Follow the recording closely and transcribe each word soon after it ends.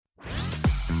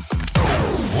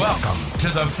Welcome to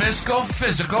the Fiscal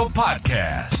Physical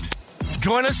Podcast.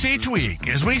 Join us each week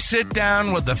as we sit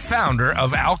down with the founder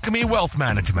of Alchemy Wealth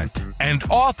Management and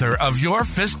author of Your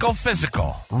Fiscal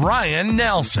Physical, Ryan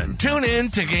Nelson. Tune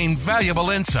in to gain valuable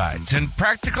insights and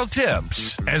practical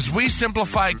tips as we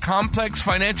simplify complex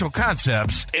financial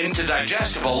concepts into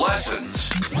digestible lessons.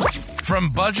 From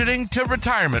budgeting to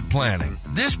retirement planning,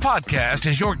 this podcast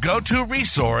is your go-to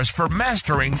resource for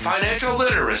mastering financial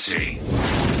literacy.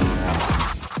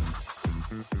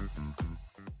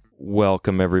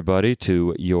 Welcome, everybody,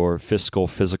 to your Fiscal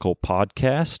Physical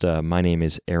Podcast. My name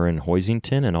is Aaron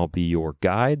Hoisington, and I'll be your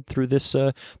guide through this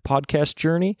podcast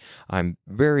journey. I'm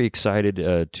very excited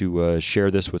to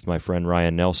share this with my friend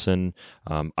Ryan Nelson.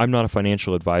 I'm not a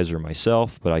financial advisor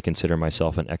myself, but I consider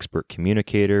myself an expert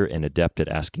communicator and adept at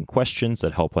asking questions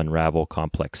that help unravel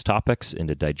complex topics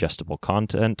into digestible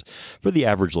content for the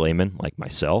average layman like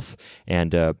myself.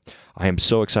 And I am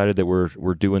so excited that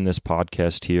we're doing this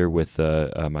podcast here with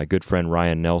my good friend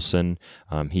Ryan Nelson.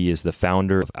 He is the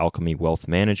founder of Alchemy Wealth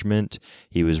Management.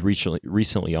 He was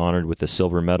recently honored with the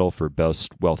silver medal for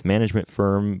Best Wealth Management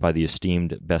Firm by the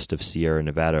esteemed Best of Sierra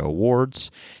Nevada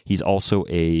Awards. He's also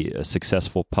a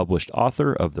successful published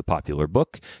author of the popular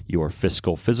book, Your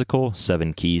Fiscal Physical,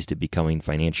 7 Keys to Becoming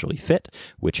Financially Fit,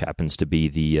 which happens to be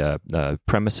the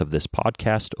premise of this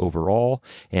podcast overall.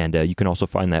 And you can also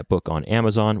find that book on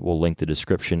Amazon. We'll link the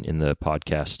description in the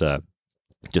podcast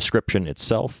description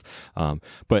itself.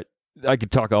 But I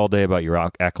could talk all day about your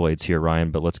accolades here, Ryan,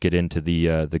 but let's get into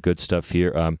the good stuff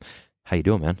here. How you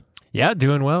doing, man? Yeah,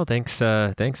 doing well. Thanks.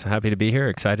 Happy to be here.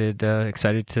 Excited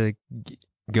to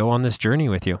go on this journey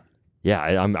with you. Yeah,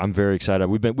 I'm very excited.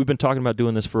 We've been talking about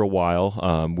doing this for a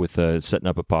while with setting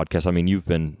up a podcast. I mean, you've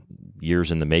been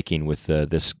years in the making with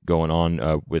this going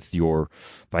on with your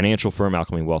financial firm,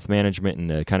 Alchemy Wealth Management,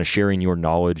 and kind of sharing your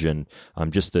knowledge and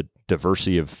just the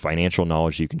diversity of financial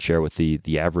knowledge you can share with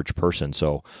the average person.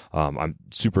 So I'm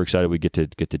super excited we get to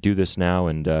do this now.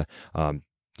 And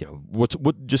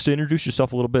just to introduce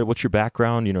yourself a little bit. What's your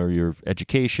background? You know, your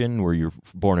education, where you're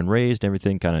born and raised,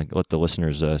 everything. Kind of let the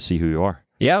listeners see who you are.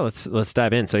 Yeah, let's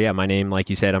dive in. So yeah, my name, like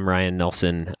you said, I'm Ryan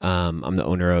Nelson. I'm the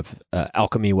owner of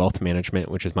Alchemy Wealth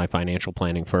Management, which is my financial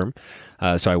planning firm.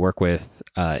 So I work with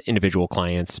individual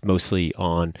clients, mostly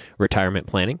on retirement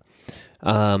planning.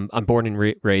 I'm born and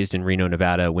raised in Reno,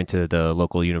 Nevada, went to the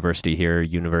local university here,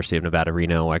 University of Nevada,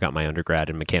 Reno. I got my undergrad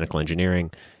in mechanical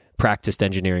engineering, practiced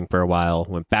engineering for a while,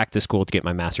 went back to school to get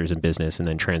my master's in business, and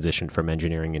then transitioned from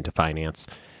engineering into finance.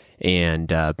 And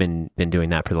been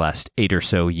doing that for the last 8 or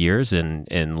so years,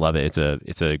 and love it.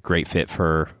 It's a great fit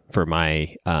for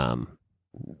my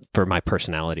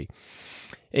personality.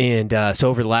 And so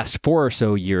over the last 4 or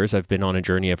so years, I've been on a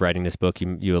journey of writing this book.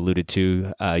 You alluded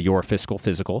to Your Fiscal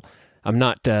Physical. I'm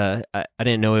not. I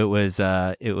didn't know it was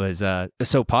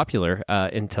so popular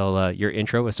until your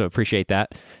intro. So appreciate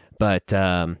that. But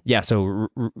so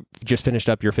just finished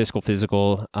up Your Fiscal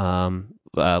Physical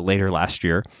later last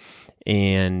year.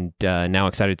 And now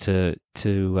excited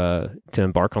to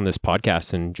embark on this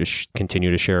podcast and just continue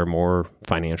to share more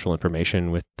financial information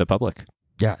with the public.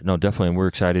 Yeah, no, definitely, and we're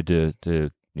excited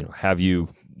to have you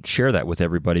share that with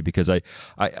everybody, because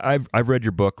I've read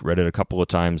your book, read it a couple of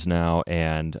times now,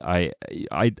 and I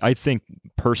think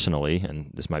personally, and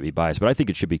this might be biased, but I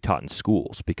think it should be taught in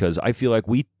schools, because I feel like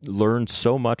we learn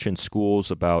so much in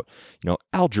schools about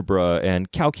algebra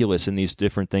and calculus and these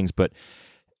different things, but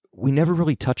we never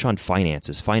really touch on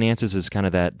finances. Finances is kind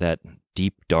of that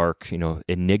deep, dark,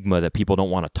 enigma that people don't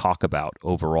want to talk about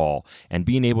overall. And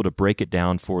being able to break it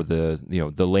down for the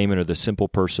layman or the simple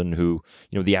person who,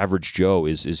 the average Joe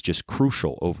is just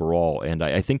crucial overall. And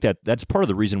I think that's part of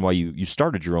the reason why you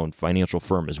started your own financial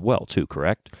firm as well, too,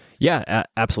 correct? Yeah,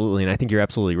 absolutely. And I think you're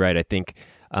absolutely right. I think,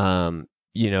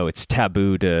 it's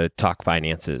taboo to talk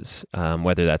finances,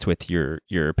 whether that's with your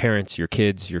parents, your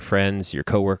kids, your friends, your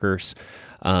coworkers.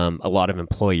 A lot of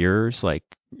employers,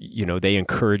 they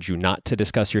encourage you not to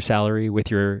discuss your salary with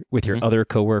your other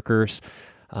coworkers.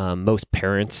 Most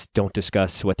parents don't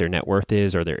discuss what their net worth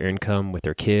is or their income with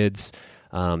their kids.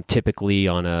 Typically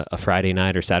on a Friday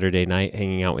night or Saturday night,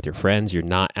 hanging out with your friends, you're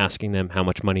not asking them how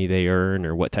much money they earn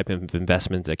or what type of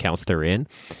investment accounts they're in.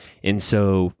 And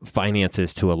so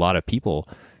finances, to a lot of people,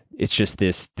 it's just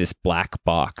this black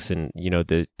box, and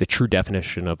the true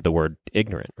definition of the word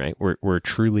ignorant, right? We're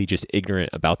truly just ignorant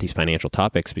about these financial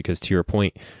topics because, to your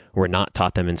point, we're not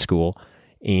taught them in school,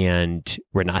 and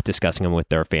we're not discussing them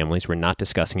with our families. We're not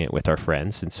discussing it with our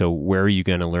friends. And so where are you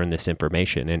going to learn this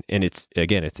information? And it's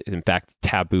in fact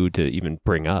taboo to even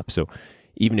bring up. So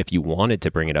even if you wanted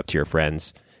to bring it up to your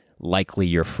friends, likely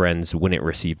your friends wouldn't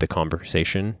receive the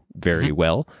conversation very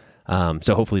well.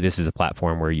 So hopefully this is a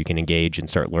platform where you can engage and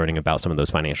start learning about some of those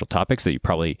financial topics that you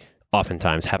probably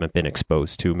oftentimes haven't been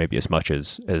exposed to maybe as much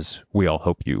as we all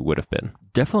hope you would have been.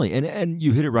 Definitely. And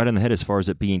you hit it right on the head as far as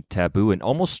it being taboo and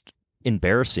almost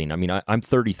embarrassing. I mean, I'm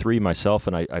 33 myself,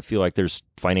 and I feel like there's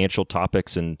financial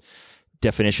topics and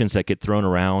definitions that get thrown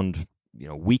around,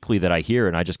 weekly that I hear,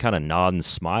 and I just kind of nod and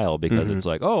smile because it's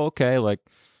like, oh, okay, like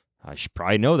I should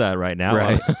probably know that right now.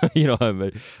 Right.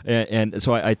 And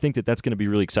so I think that's going to be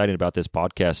really exciting about this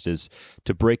podcast is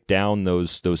to break down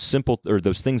those simple or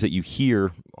those things that you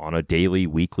hear on a daily,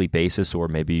 weekly basis, or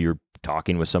maybe you're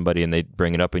talking with somebody and they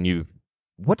bring it up and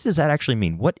what does that actually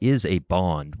mean? What is a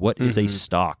bond? What is a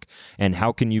stock? And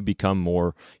how can you become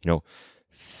more,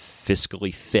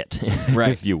 fiscally fit,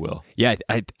 right, if you will? Yeah,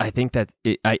 I think that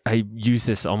I use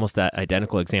this almost that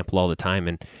identical example all the time,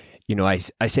 and I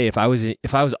say if I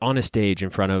was on a stage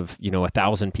in front of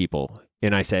 1,000 people,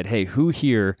 and I said, hey, who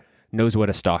here knows what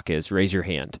a stock is? Raise your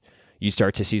hand. You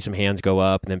start to see some hands go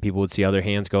up, and then people would see other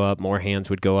hands go up, more hands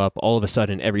would go up. All of a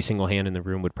sudden, every single hand in the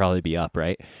room would probably be up,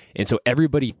 right? And so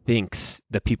everybody thinks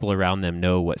the people around them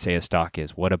know what, say, a stock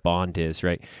is, what a bond is,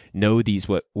 right? Know these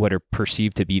what are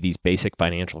perceived to be these basic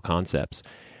financial concepts.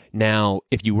 Now,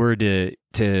 if you were to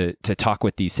talk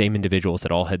with these same individuals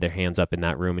that all had their hands up in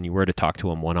that room, and you were to talk to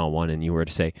them one-on-one, and you were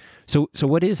to say, so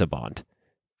what is a bond?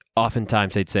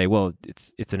 Oftentimes they'd say, well,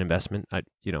 it's an investment. I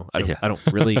don't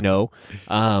really know.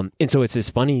 And so it's this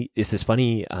funny,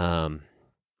 I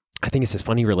think it's this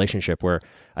funny relationship where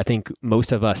I think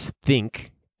most of us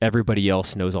think everybody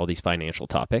else knows all these financial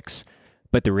topics,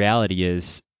 but the reality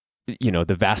is,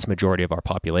 the vast majority of our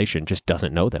population just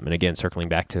doesn't know them. And again, circling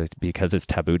back to because it's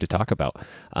taboo to talk about.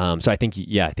 So I think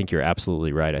you're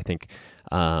absolutely right. I think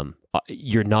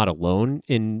you're not alone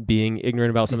in being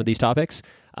ignorant about some of these topics.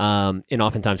 And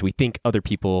oftentimes we think other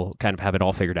people kind of have it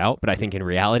all figured out, but I think in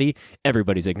reality,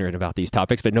 everybody's ignorant about these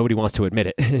topics, but nobody wants to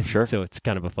admit it. Sure. So it's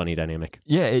kind of a funny dynamic.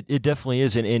 Yeah, it definitely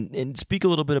is. And speak a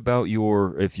little bit about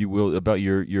your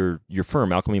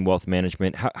firm, Alchemy Wealth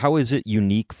Management. How is it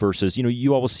unique versus,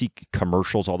 you always see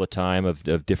commercials all the time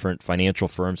of different financial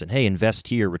firms and, hey, invest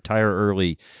here, retire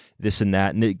early, this and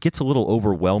that. And it gets a little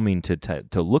overwhelming to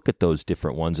look at those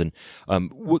different ones. And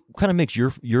what kind of makes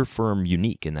your firm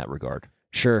unique in that regard?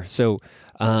 Sure. So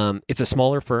it's a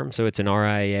smaller firm, so it's an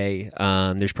RIA.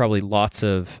 There's probably lots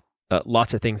of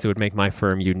things that would make my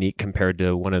firm unique compared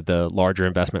to one of the larger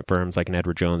investment firms like an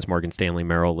Edward Jones, Morgan Stanley,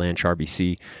 Merrill Lynch,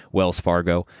 RBC, Wells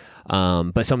Fargo.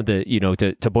 But some of the,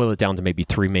 to boil it down to maybe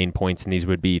three main points, and these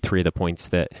would be three of the points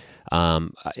that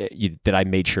that I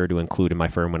made sure to include in my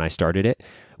firm when I started it,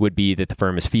 would be that the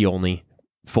firm is fee only,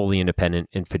 fully independent,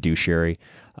 and fiduciary.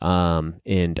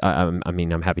 And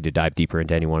I'm happy to dive deeper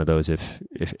into any one of those if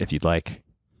you'd like.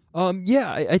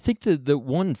 I think the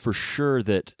one for sure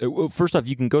that, first off,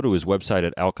 you can go to his website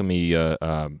at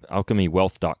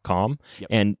alchemywealth.com, yep.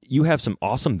 And you have some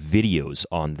awesome videos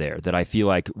on there that I feel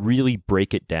like really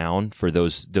break it down for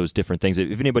those different things.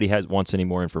 If anybody wants any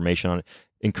more information on it,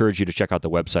 encourage you to check out the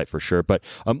website for sure. But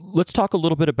let's talk a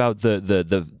little bit about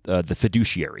the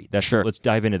fiduciary. Sure. Let's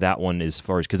dive into that one as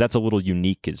far as, because that's a little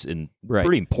unique and right.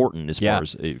 Pretty important as far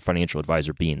as a financial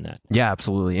advisor being that. Yeah,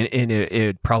 absolutely. And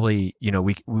it probably,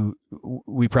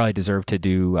 we probably deserve to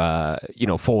do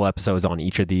full episodes on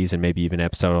each of these, and maybe even an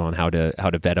episode on how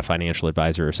to vet a financial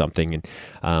advisor or something,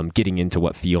 and getting into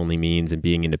what fee only means and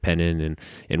being independent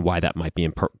and why that might be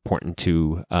important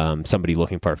to somebody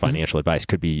looking for financial advice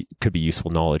could be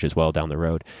useful knowledge as well down the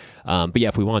road. But yeah,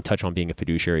 if we want to touch on being a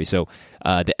fiduciary, so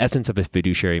the essence of a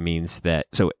fiduciary means that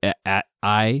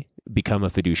I become a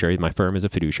fiduciary. My firm is a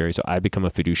fiduciary, so I become a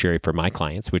fiduciary for my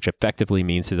clients, which effectively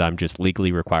means that I'm just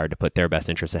legally required to put their best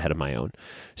interests ahead of my own.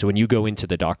 So when you go into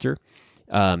the doctor,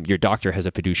 your doctor has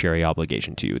a fiduciary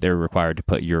obligation to you. They're required to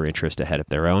put your interest ahead of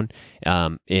their own.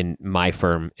 In my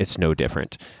firm, it's no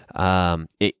different.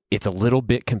 It's a little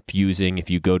bit confusing if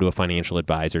you go to a financial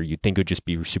advisor. You'd think it would just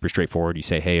be super straightforward. You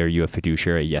say, hey, are you a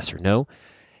fiduciary? Yes or no.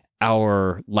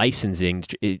 Our licensing,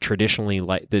 the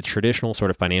traditional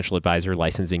sort of financial advisor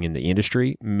licensing in the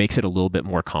industry makes it a little bit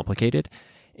more complicated.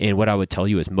 And what I would tell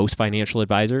you is most financial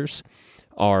advisors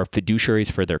are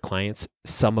fiduciaries for their clients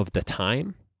some of the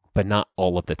time, but not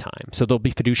all of the time. So they'll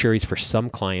be fiduciaries for some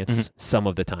clients some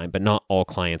of the time, but not all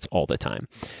clients all the time.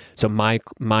 So my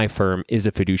firm is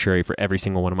a fiduciary for every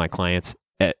single one of my clients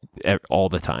at all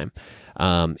the time.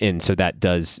 And so that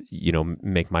does,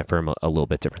 make my firm a little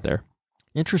bit different there.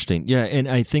 Interesting. Yeah, and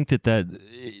I think that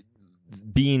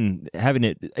having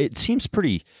it seems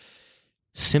pretty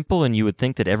simple, and you would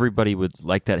think that everybody would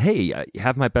like that. Hey, I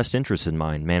have my best interests in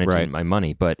mind, managing my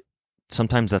money, but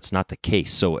sometimes that's not the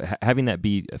case. So having that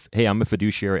be, hey, I'm a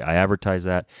fiduciary, I advertise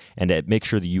that, and make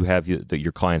sure that you have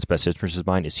your client's best interests in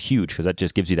mind is huge, because that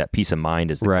just gives you that peace of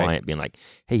mind as the client, being like,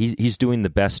 hey, he's doing the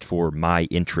best for my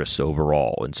interests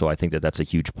overall. And so I think that that's a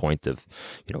huge point of,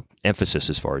 emphasis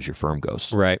as far as your firm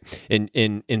goes. Right.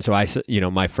 And so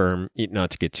my firm, not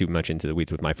to get too much into the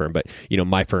weeds with my firm, but,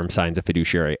 my firm signs a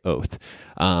fiduciary oath.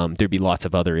 There'd be lots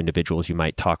of other individuals you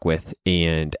might talk with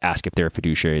and ask if they're a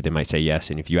fiduciary. They might say yes.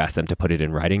 And if you ask them to put it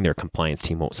in writing, their compliance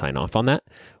team won't sign off on that,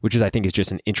 which I think is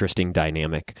just an interesting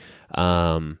dynamic.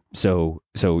 So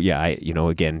yeah,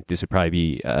 again, this would probably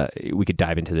be, we could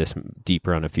dive into this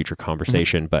deeper on a future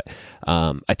conversation, but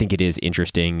I think it is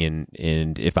interesting.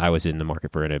 And if I was in the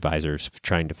market for an advisor,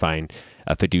 trying to find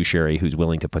a fiduciary who's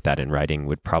willing to put that in writing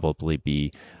would probably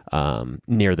be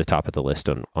near the top of the list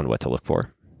on what to look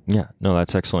for. Yeah, no,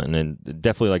 that's excellent. And then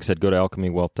definitely, like I said, go to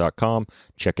alchemywealth.com,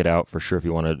 check it out for sure if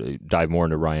you want to dive more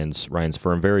into Ryan's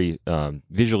firm. Very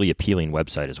visually appealing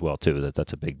website as well, too.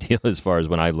 That's a big deal as far as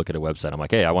when I look at a website. I'm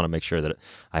like, hey, I want to make sure that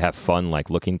I have fun like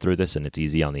looking through this and it's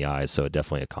easy on the eyes, so it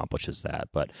definitely accomplishes that.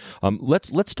 But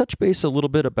let's touch base a little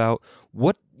bit about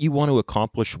what you want to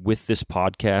accomplish with this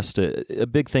podcast. A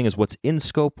big thing is what's in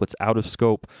scope, what's out of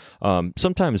scope.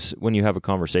 Sometimes when you have a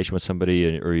conversation with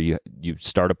somebody or you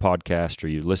start a podcast or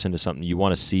you listen to something, you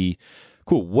want to see,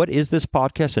 cool, what is this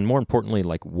podcast? And more importantly,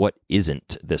 like, what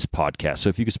isn't this podcast? So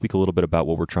if you could speak a little bit about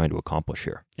what we're trying to accomplish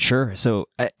here. Sure. So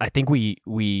I think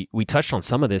we touched on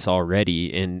some of this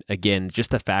already. And again,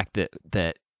 just the fact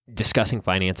that discussing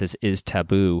finances is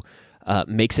taboo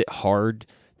makes it hard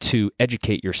to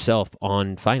educate yourself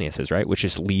on finances, right? Which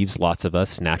just leaves lots of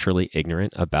us naturally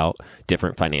ignorant about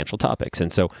different financial topics.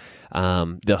 And so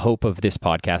the hope of this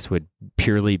podcast would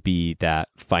purely be that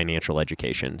financial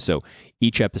education. So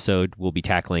each episode will be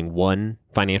tackling one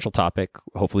financial topic.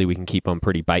 Hopefully we can keep them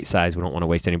pretty bite-sized. We don't want to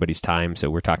waste anybody's time.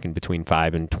 So we're talking between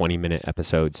 5 and 20-minute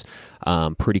episodes,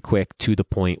 pretty quick, to the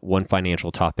point, one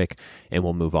financial topic, and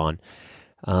we'll move on.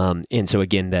 And so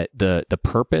again, that the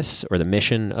purpose or the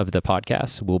mission of the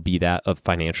podcast will be that of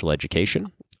financial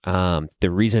education. The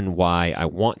reason why I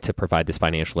want to provide this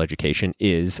financial education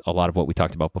is a lot of what we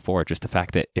talked about before, just the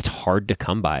fact that it's hard to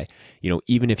come by.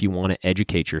 Even if you want to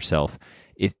educate yourself,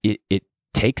 it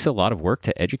takes a lot of work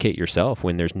to educate yourself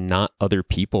when there's not other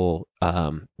people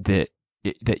that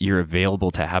you're available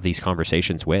to have these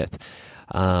conversations with.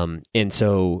 And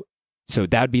so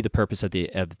that would be the purpose of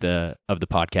the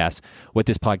podcast. What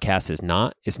this podcast is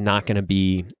not, it's not going to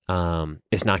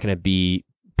be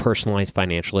personalized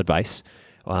financial advice.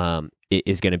 It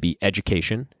is going to be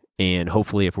education, and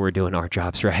hopefully, if we're doing our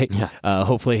jobs right,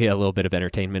 hopefully a little bit of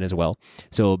entertainment as well.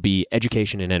 So it'll be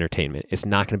education and entertainment. It's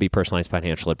not going to be personalized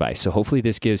financial advice. So hopefully,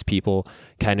 this gives people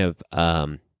kind of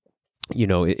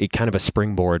it kind of a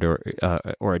springboard or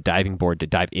a diving board to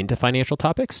dive into financial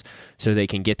topics, so they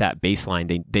can get that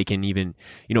baseline. They can even,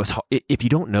 it's if you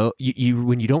don't know,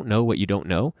 when you don't know what you don't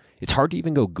know, it's hard to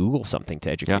even go Google something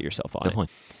to educate yourself on it.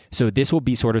 So this will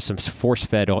be sort of some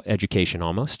force-fed education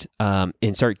almost,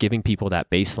 and start giving people that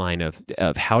baseline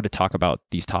of how to talk about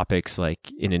these topics like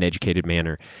in an educated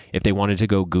manner. If they wanted to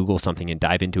go Google something and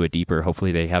dive into it deeper,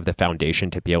 hopefully they have the foundation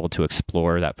to be able to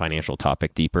explore that financial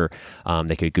topic deeper.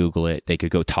 They could Google it. They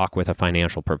could go talk with a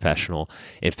financial professional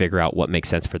and figure out what makes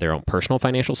sense for their own personal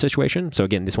financial situation. So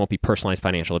again, this won't be personalized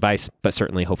financial advice, but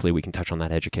certainly hopefully we can touch on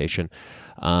that education.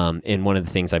 And one of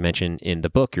the things I mentioned in the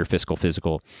book, Your Fiscal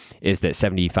Physical, is that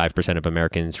 75% of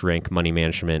Americans rank money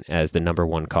management as the number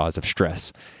one cause of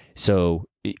stress. So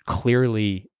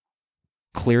clearly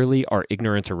our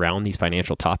ignorance around these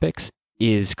financial topics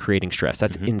is creating stress.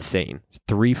 That's insane.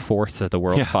 3/4 of the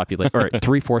world's population, or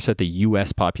 3/4 of the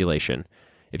U.S. population,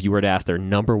 if you were to ask their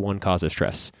number one cause of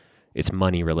stress, it's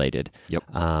money related. Yep.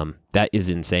 That is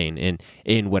insane.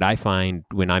 And what I find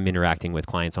when I'm interacting with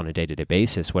clients on a day-to-day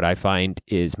basis, what I find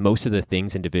is most of the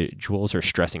things individuals are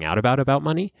stressing out about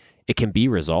money, it can be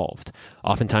resolved.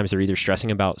 Oftentimes they're either stressing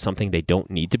about something they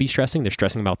don't need to be stressing, they're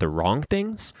stressing about the wrong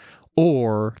things,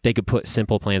 or they could put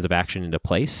simple plans of action into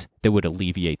place that would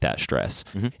alleviate that stress.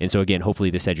 And so again, hopefully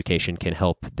this education can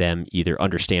help them either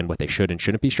understand what they should and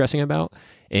shouldn't be stressing about,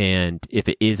 and if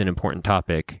it is an important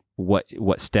topic,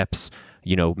 what steps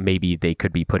maybe they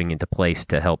could be putting into place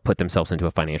to help put themselves into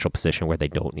a financial position where they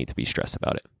don't need to be stressed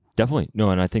about it. Definitely.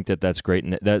 No, and I think that's great.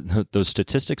 And that those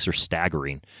statistics are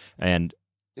staggering.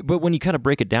 But when you kind of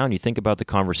break it down, you think about the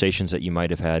conversations that you might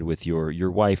have had with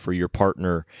your wife or your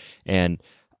partner, and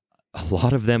a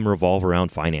lot of them revolve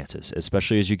around finances,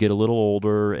 especially as you get a little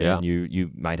older and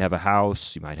you might have a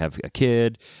house, you might have a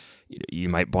kid. you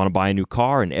might want to buy a new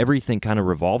car, and everything kind of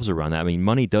revolves around that. I mean,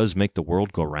 money does make the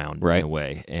world go round in a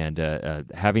way, and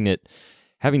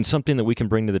having something that we can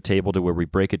bring to the table to where we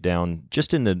break it down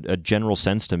just in a general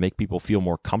sense to make people feel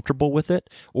more comfortable with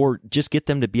it, or just get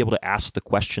them to be able to ask the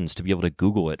questions, to be able to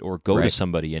Google it or go to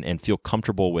somebody and feel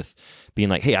comfortable with being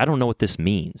like, hey, I don't know what this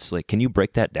means. Like, can you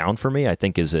break that down for me? I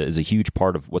think is a huge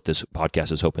part of what this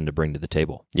podcast is hoping to bring to the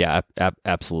table. Yeah,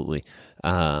 absolutely.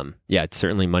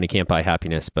 Certainly money can't buy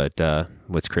happiness, but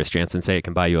what's Chris Jansen say? It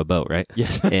can buy you a boat, right?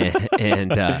 Yes. Well,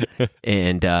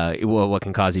 what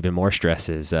can cause even more stress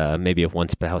is maybe if one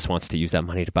spouse wants to use that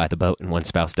money to buy the boat and one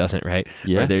spouse doesn't, right?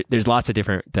 Yeah. There's lots of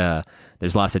different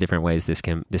ways this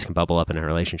can bubble up in a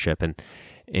relationship, and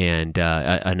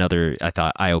another I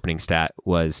thought eye-opening stat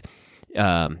was.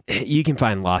 You can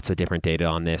find lots of different data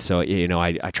on this. So,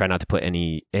 I try not to put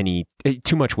any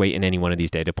too much weight in any one of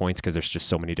these data points because there's just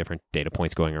so many different data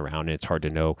points going around, and it's hard to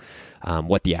know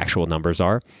what the actual numbers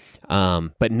are.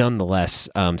 But nonetheless,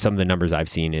 some of the numbers I've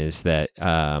seen is that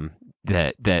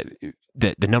the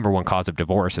number one cause of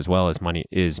divorce as well as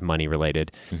money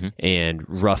related, and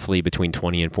roughly between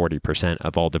 20 and 40%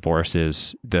 of all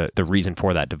divorces, the reason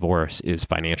for that divorce is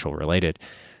financial related.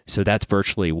 So that's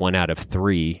virtually 1 out of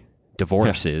 3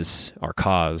 divorces are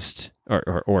caused,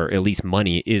 or at least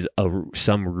money is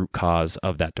some root cause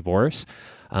of that divorce.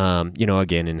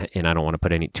 Again, and I don't want to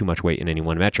put too much weight in any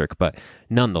one metric, but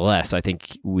nonetheless, I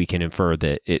think we can infer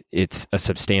that it's a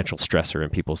substantial stressor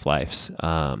in people's lives.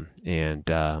 And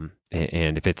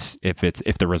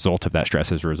if the result of that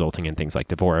stress is resulting in things like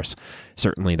divorce,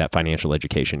 certainly that financial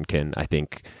education can, I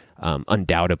think,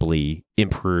 undoubtedly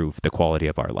improve the quality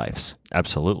of our lives.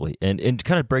 Absolutely. And to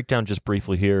kind of break down just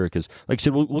briefly here, because like I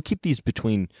said, we'll keep these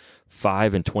between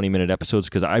 5 and 20-minute episodes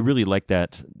because I really like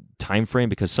that time frame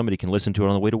because somebody can listen to it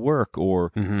on the way to work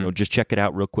or just check it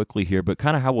out real quickly here. But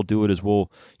kind of how we'll do it is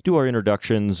we'll do our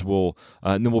introductions,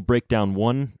 and then we'll break down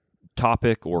one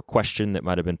topic or question that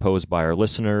might have been posed by our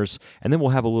listeners, and then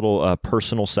we'll have a little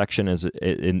personal section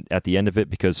at the end of it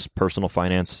because personal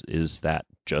finance is that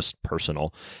just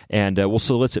personal, and we'll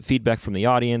solicit feedback from the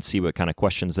audience, see what kind of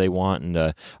questions they want, and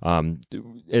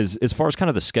as far as kind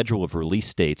of the schedule of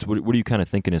release dates, what are you kind of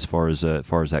thinking as far as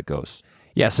that goes?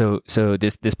 Yeah, so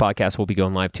this podcast will be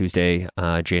going live Tuesday,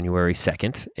 January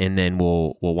 2nd, and then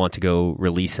we'll want to go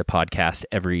release a podcast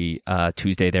every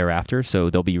Tuesday thereafter. So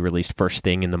they'll be released first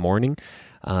thing in the morning.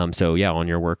 So yeah, on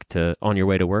your way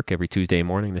to work every Tuesday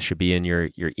morning, this should be in your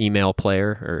email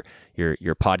player or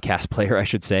your podcast player, I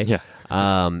should say. Yeah.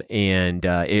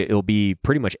 It'll be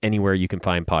pretty much anywhere you can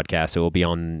find podcasts. It will be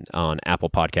on Apple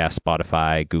Podcasts,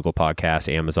 Spotify, Google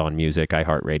Podcasts, Amazon Music,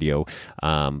 iHeartRadio,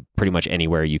 pretty much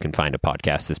anywhere you can find a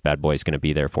podcast. This bad boy is going to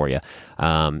be there for you.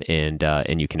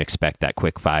 And you can expect that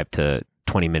quick 5 to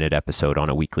 20-minute episode on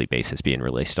a weekly basis being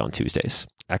released on Tuesdays.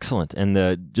 Excellent. And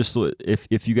just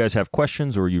if you guys have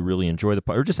questions or you really enjoy the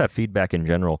or just have feedback in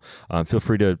general, feel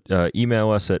free to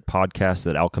email us at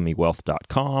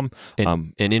podcast@alchemywealth.com.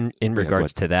 And in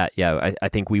regards to that, I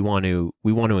think we want to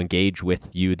engage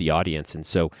with you, the audience. And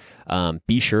so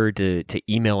be sure to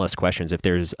email us questions. If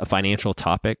there's a financial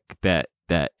topic that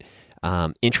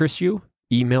interests you,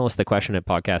 email us the question at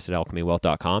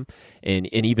podcast@alchemywealth.com. And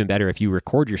even better, if you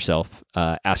record yourself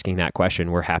asking that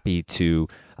question, we're happy to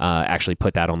actually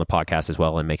put that on the podcast as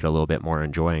well and make it a little bit more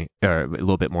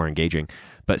engaging.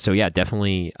 But so yeah,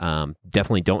 definitely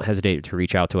don't hesitate to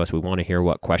reach out to us. We want to hear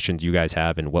what questions you guys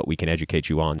have and what we can educate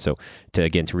you on. So to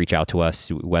reach out to us,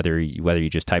 whether you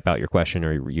just type out your question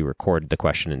or you record the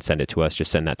question and send it to us,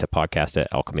 just send that to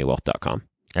podcast@alchemywealth.com.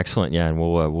 Excellent. Yeah, and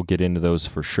we'll get into those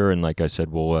for sure. And like I said,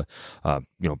 we'll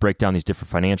break down these different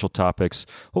financial topics.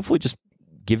 Hopefully, just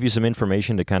give you some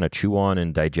information to kind of chew on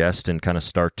and digest, and kind of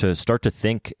start to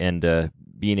think and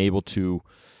being able to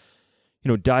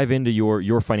dive into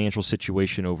your financial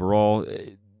situation overall.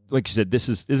 Like you said, this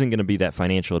isn't going to be that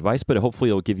financial advice, but hopefully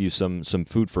it'll give you some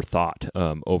food for thought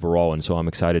overall. And so I'm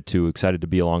excited to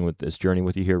be along with this journey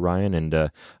with you here, Ryan. And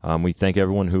we thank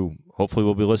everyone who hopefully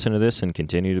will be listening to this and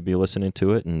continue to be listening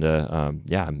to it. And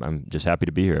I'm just happy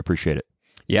to be here. I appreciate it.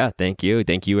 Yeah, thank you,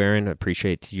 Aaron. I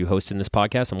appreciate you hosting this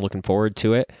podcast. I'm looking forward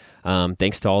to it.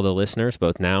 Thanks to all the listeners,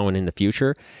 both now and in the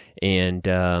future. And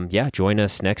join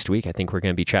us next week. I think we're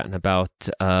going to be chatting about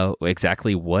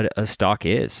exactly what a stock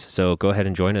is. So go ahead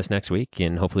and join us next week,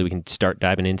 and hopefully we can start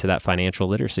diving into that financial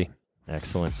literacy.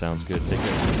 Excellent. Sounds good. Take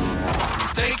care.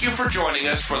 Thank you for joining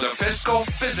us for the Fiscal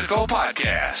Physical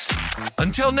Podcast.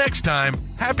 Until next time,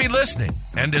 happy listening.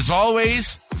 And as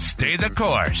always, stay the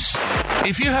course.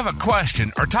 If you have a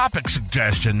question or topic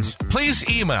suggestions, please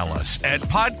email us at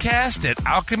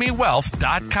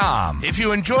podcast@alchemywealth.com. If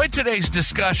you enjoyed today's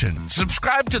discussion,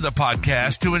 subscribe to the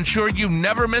podcast to ensure you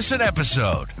never miss an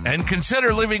episode. And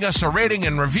consider leaving us a rating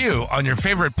and review on your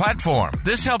favorite platform.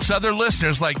 This helps other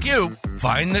listeners like you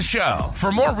find the show.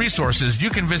 For more resources, you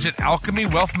can visit Alchemy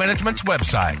Wealth Management's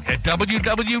website at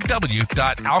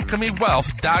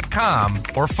www.alchemywealth.com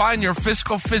or find your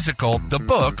Fiscal Physical, the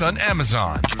book, on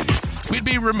Amazon. We'd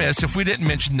be remiss if we didn't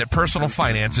mention that personal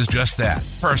finance is just that,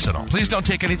 personal. Please don't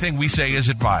take anything we say as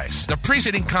advice. The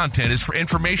preceding content is for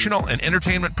informational and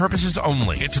entertainment purposes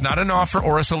only. It's not an offer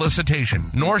or a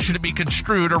solicitation, nor should it be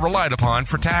construed or relied upon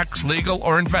for tax, legal,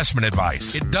 or investment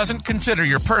advice. It doesn't consider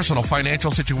your personal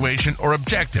financial situation or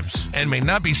objectives and may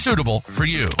not be suitable for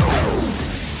you.